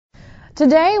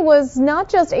Today was not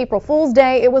just April Fool's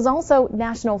Day, it was also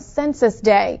National Census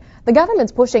Day. The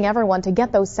government's pushing everyone to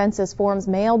get those census forms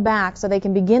mailed back so they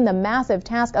can begin the massive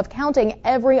task of counting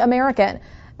every American.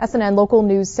 SNN Local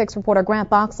News 6 reporter Grant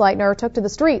Boxleitner took to the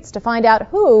streets to find out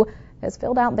who has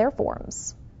filled out their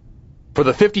forms. For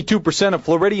the 52% of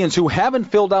Floridians who haven't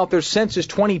filled out their Census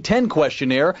 2010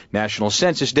 questionnaire, National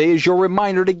Census Day is your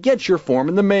reminder to get your form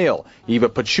in the mail. Eva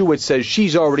Pachuit says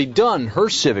she's already done her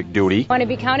civic duty. I want to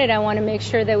be counted. I want to make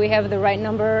sure that we have the right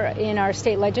number in our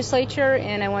state legislature,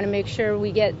 and I want to make sure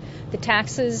we get the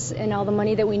taxes and all the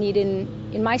money that we need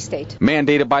in my state.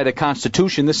 Mandated by the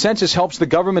Constitution, the census helps the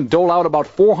government dole out about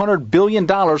 $400 billion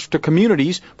to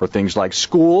communities for things like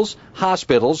schools,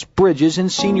 hospitals, bridges, and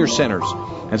senior centers.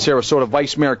 And Sarasota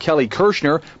Vice Mayor Kelly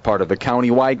Kirshner, part of the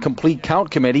countywide Complete Count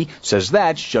Committee, says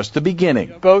that's just the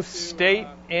beginning. Both state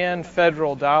and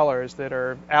federal dollars that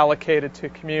are allocated to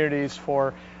communities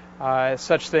for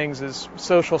such things as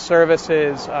social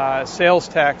services, sales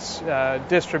tax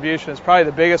distribution is probably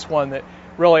the biggest one that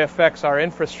really affects our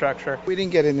infrastructure. We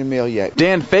didn't get it in the mail yet.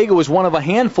 Dan Fago is one of a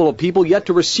handful of people yet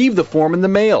to receive the form in the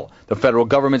mail. The federal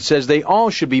government says they all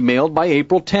should be mailed by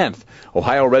April 10th.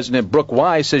 Ohio resident Brooke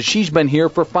Wise says she's been here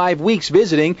for 5 weeks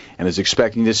visiting and is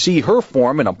expecting to see her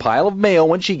form in a pile of mail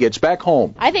when she gets back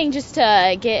home. I think just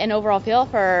to get an overall feel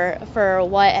for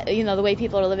what, the way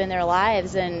people are living their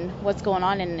lives and what's going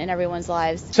on in everyone's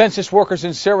lives. Census workers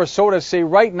in Sarasota say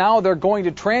right now they're going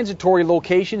to transitory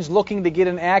locations looking to get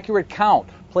an accurate count.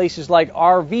 Places like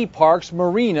RV parks,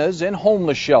 marinas, and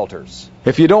homeless shelters.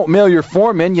 If you don't mail your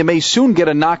form in, you may soon get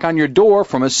a knock on your door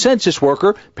from a census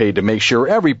worker paid to make sure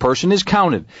every person is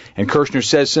counted. And Kirshner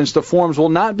says since the forms will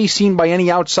not be seen by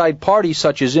any outside party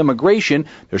such as immigration,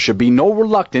 there should be no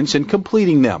reluctance in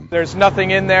completing them. There's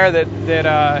nothing in there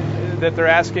that they're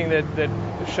asking that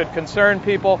should concern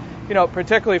people.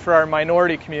 Particularly for our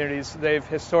minority communities, they've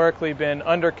historically been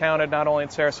undercounted not only in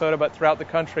Sarasota but throughout the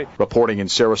country. Reporting in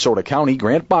Sarasota County,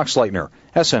 Grant Boxleitner,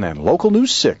 SNN Local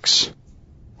News 6.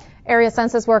 Area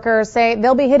census workers say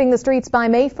they'll be hitting the streets by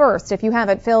May 1st if you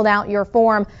haven't filled out your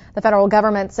form. The federal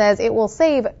government says it will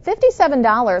save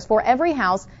 $57 for every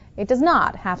house it does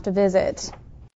not have to visit.